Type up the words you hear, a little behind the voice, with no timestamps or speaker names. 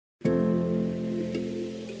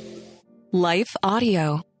Life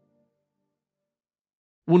Audio.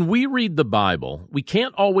 When we read the Bible, we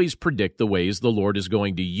can't always predict the ways the Lord is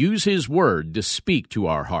going to use His Word to speak to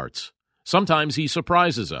our hearts. Sometimes He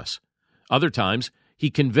surprises us. Other times, He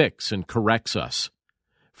convicts and corrects us.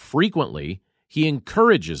 Frequently, He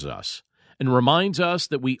encourages us and reminds us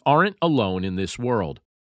that we aren't alone in this world.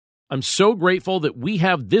 I'm so grateful that we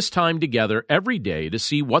have this time together every day to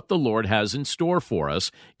see what the Lord has in store for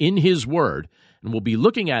us in His Word, and we'll be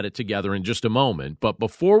looking at it together in just a moment. But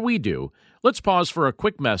before we do, let's pause for a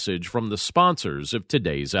quick message from the sponsors of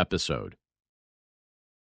today's episode.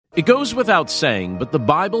 It goes without saying, but the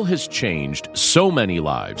Bible has changed so many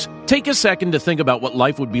lives. Take a second to think about what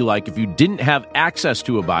life would be like if you didn't have access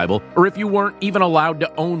to a Bible or if you weren't even allowed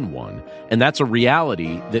to own one. And that's a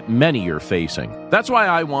reality that many are facing. That's why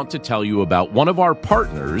I want to tell you about one of our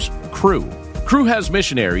partners, Cru. Cru has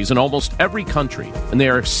missionaries in almost every country, and they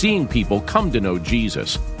are seeing people come to know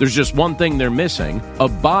Jesus. There's just one thing they're missing: a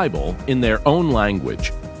Bible in their own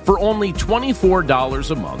language. For only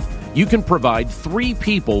 $24 a month, you can provide 3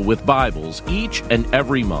 people with Bibles each and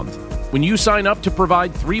every month. When you sign up to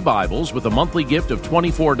provide 3 Bibles with a monthly gift of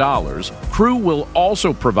 $24, Cru will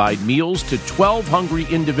also provide meals to 12 hungry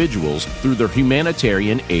individuals through their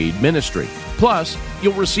humanitarian aid ministry. Plus,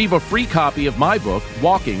 you'll receive a free copy of my book,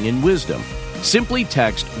 Walking in Wisdom. Simply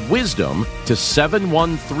text WISDOM to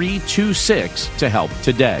 71326 to help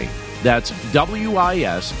today. That's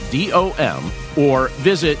WISDOM, or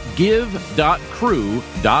visit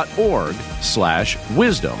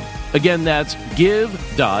give.cru.org/wisdom. Again, that's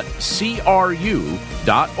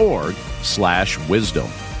give.cru.org/wisdom.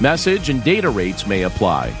 Message and data rates may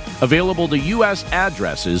apply. Available to U.S.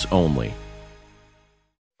 addresses only.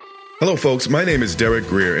 Hello, folks. My name is Derek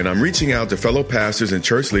Greer, and I'm reaching out to fellow pastors and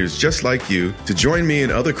church leaders just like you to join me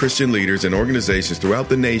and other Christian leaders and organizations throughout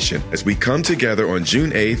the nation as we come together on June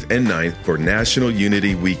 8th and 9th for National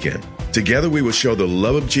Unity Weekend. Together, we will show the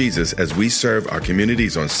love of Jesus as we serve our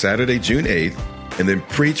communities on Saturday, June 8th, and then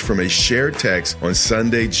preach from a shared text on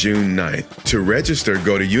Sunday, June 9th. To register,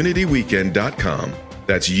 go to unityweekend.com.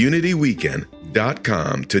 That's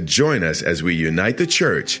unityweekend.com to join us as we unite the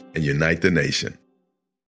church and unite the nation.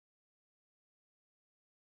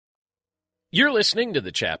 You're listening to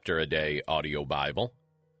the Chapter a Day audio Bible.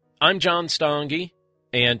 I'm John Stange,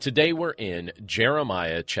 and today we're in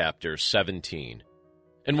Jeremiah chapter 17,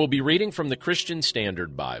 and we'll be reading from the Christian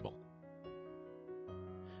Standard Bible.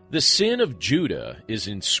 The sin of Judah is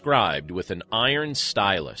inscribed with an iron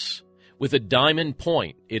stylus. With a diamond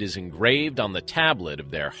point it is engraved on the tablet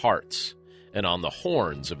of their hearts and on the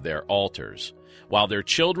horns of their altars, while their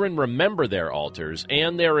children remember their altars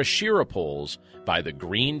and their Asherah poles by the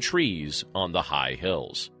green trees on the high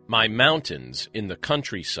hills, my mountains in the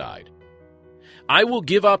countryside. I will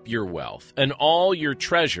give up your wealth and all your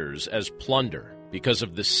treasures as plunder because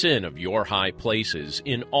of the sin of your high places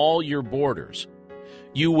in all your borders.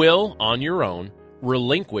 You will, on your own,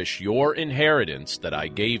 relinquish your inheritance that I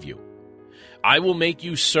gave you. I will make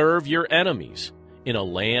you serve your enemies in a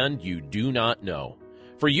land you do not know.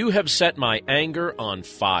 For you have set my anger on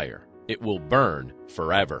fire. It will burn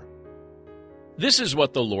forever. This is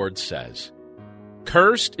what the Lord says.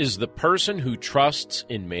 Cursed is the person who trusts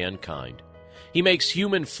in mankind. He makes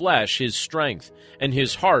human flesh his strength, and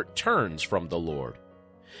his heart turns from the Lord.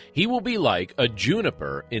 He will be like a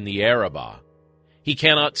juniper in the Arabah. He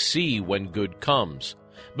cannot see when good comes,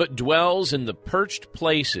 but dwells in the perched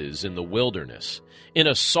places in the wilderness, in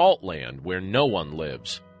a salt land where no one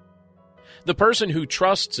lives. The person who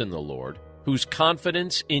trusts in the Lord, whose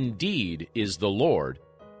confidence indeed is the Lord,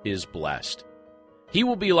 is blessed. He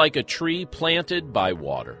will be like a tree planted by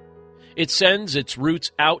water. It sends its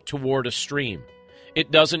roots out toward a stream. It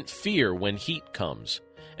doesn't fear when heat comes,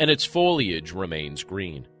 and its foliage remains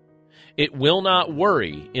green. It will not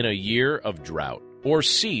worry in a year of drought, or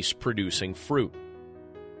cease producing fruit.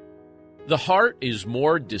 The heart is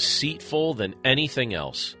more deceitful than anything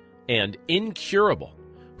else, and incurable.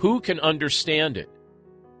 Who can understand it?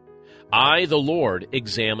 I, the Lord,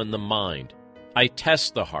 examine the mind. I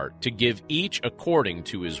test the heart to give each according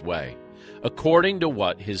to his way, according to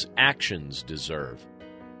what his actions deserve.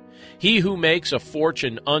 He who makes a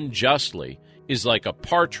fortune unjustly is like a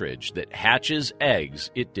partridge that hatches eggs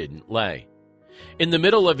it didn't lay. In the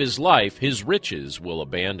middle of his life, his riches will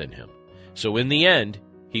abandon him. So in the end,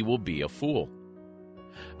 he will be a fool.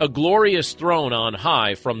 A glorious throne on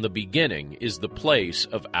high from the beginning is the place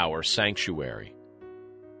of our sanctuary.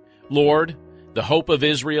 Lord, the hope of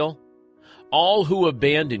Israel, all who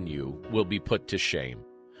abandon you will be put to shame.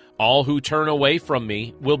 All who turn away from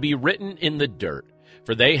me will be written in the dirt,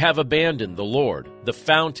 for they have abandoned the Lord, the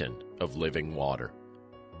fountain of living water.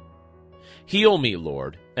 Heal me,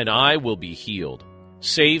 Lord, and I will be healed.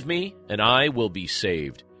 Save me, and I will be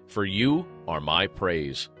saved, for you are my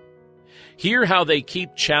praise. Hear how they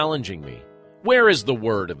keep challenging me. Where is the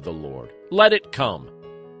word of the Lord? Let it come.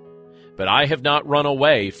 But I have not run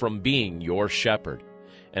away from being your shepherd,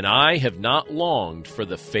 and I have not longed for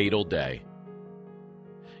the fatal day.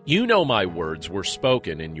 You know my words were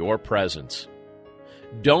spoken in your presence.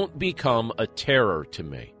 Don't become a terror to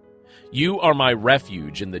me. You are my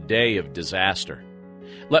refuge in the day of disaster.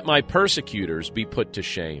 Let my persecutors be put to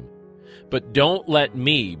shame, but don't let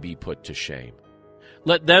me be put to shame.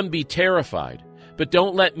 Let them be terrified, but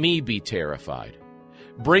don't let me be terrified.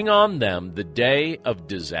 Bring on them the day of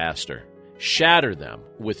disaster. Shatter them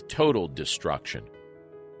with total destruction.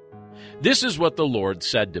 This is what the Lord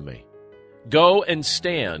said to me. Go and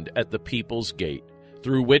stand at the people's gate,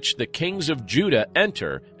 through which the kings of Judah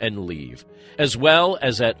enter and leave, as well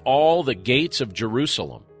as at all the gates of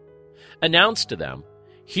Jerusalem. Announce to them,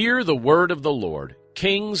 hear the word of the Lord,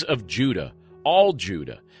 kings of Judah,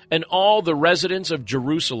 and all the residents of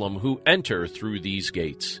Jerusalem who enter through these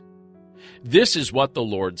gates. This is what the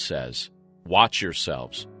Lord says. Watch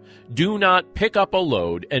yourselves. Do not pick up a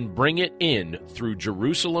load and bring it in through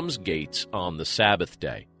Jerusalem's gates on the Sabbath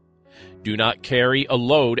day. Do not carry a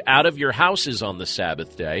load out of your houses on the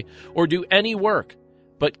Sabbath day, or do any work,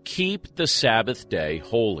 but keep the Sabbath day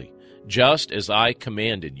holy, just as I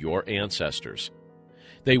commanded your ancestors.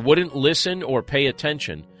 They wouldn't listen or pay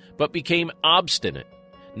attention, but became obstinate,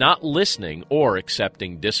 not listening or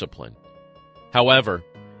accepting discipline. However,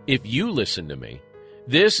 if you listen to me,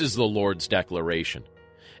 this is the Lord's declaration,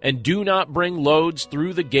 and do not bring loads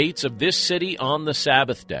through the gates of this city on the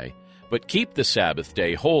Sabbath day, but keep the Sabbath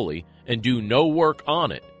day holy and do no work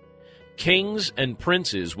on it. Kings and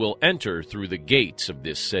princes will enter through the gates of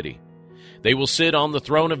this city. They will sit on the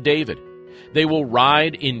throne of David. They will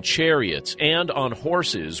ride in chariots and on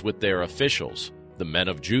horses with their officials, the men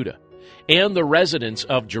of Judah, and the residents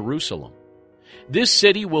of Jerusalem. This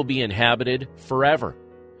city will be inhabited forever.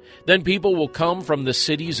 Then people will come from the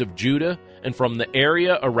cities of Judah and from the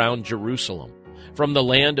area around Jerusalem, from the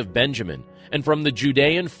land of Benjamin and from the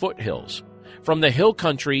Judean foothills, from the hill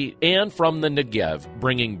country and from the Negev,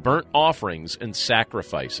 bringing burnt offerings and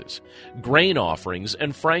sacrifices, grain offerings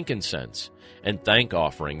and frankincense, and thank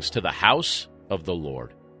offerings to the house of the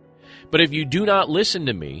Lord. But if you do not listen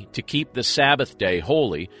to me to keep the Sabbath day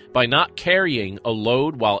holy by not carrying a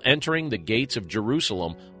load while entering the gates of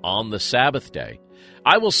Jerusalem on the Sabbath day,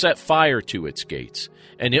 I will set fire to its gates,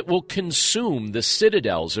 and it will consume the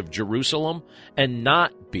citadels of Jerusalem and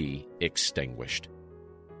not be extinguished.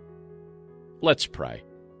 Let's pray.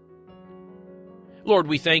 Lord,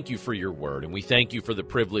 we thank you for your word, and we thank you for the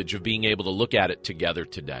privilege of being able to look at it together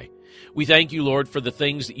today. We thank you, Lord, for the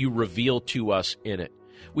things that you reveal to us in it.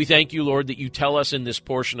 We thank you, Lord, that you tell us in this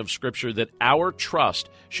portion of Scripture that our trust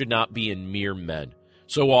should not be in mere men.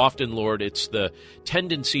 So often, Lord, it's the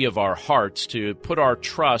tendency of our hearts to put our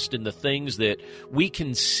trust in the things that we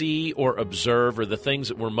can see or observe or the things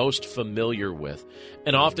that we're most familiar with.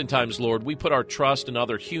 And oftentimes, Lord, we put our trust in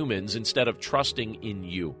other humans instead of trusting in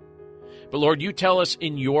you. But Lord, you tell us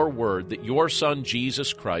in your word that your Son,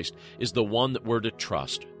 Jesus Christ, is the one that we're to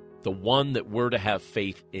trust, the one that we're to have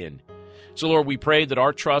faith in. So, Lord, we pray that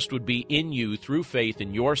our trust would be in you through faith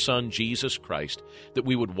in your Son, Jesus Christ, that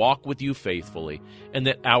we would walk with you faithfully, and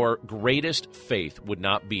that our greatest faith would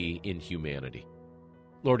not be in humanity.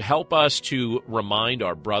 Lord, help us to remind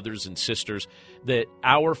our brothers and sisters that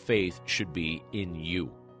our faith should be in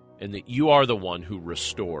you, and that you are the one who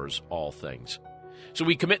restores all things. So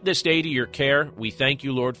we commit this day to your care. We thank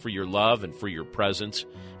you, Lord, for your love and for your presence,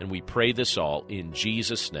 and we pray this all in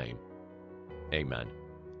Jesus' name. Amen.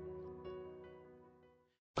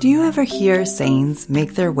 Do you ever hear sayings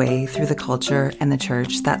make their way through the culture and the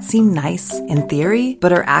church that seem nice in theory,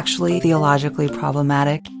 but are actually theologically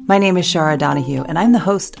problematic? My name is Shara Donahue, and I'm the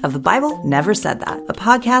host of The Bible Never Said That, a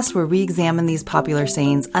podcast where we examine these popular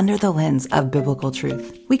sayings under the lens of biblical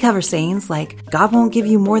truth. We cover sayings like, God won't give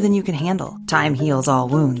you more than you can handle, time heals all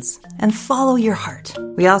wounds, and follow your heart.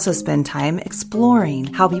 We also spend time exploring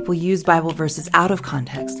how people use Bible verses out of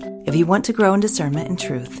context. If you want to grow in discernment and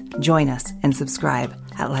truth, join us and subscribe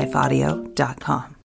at lifeaudio.com.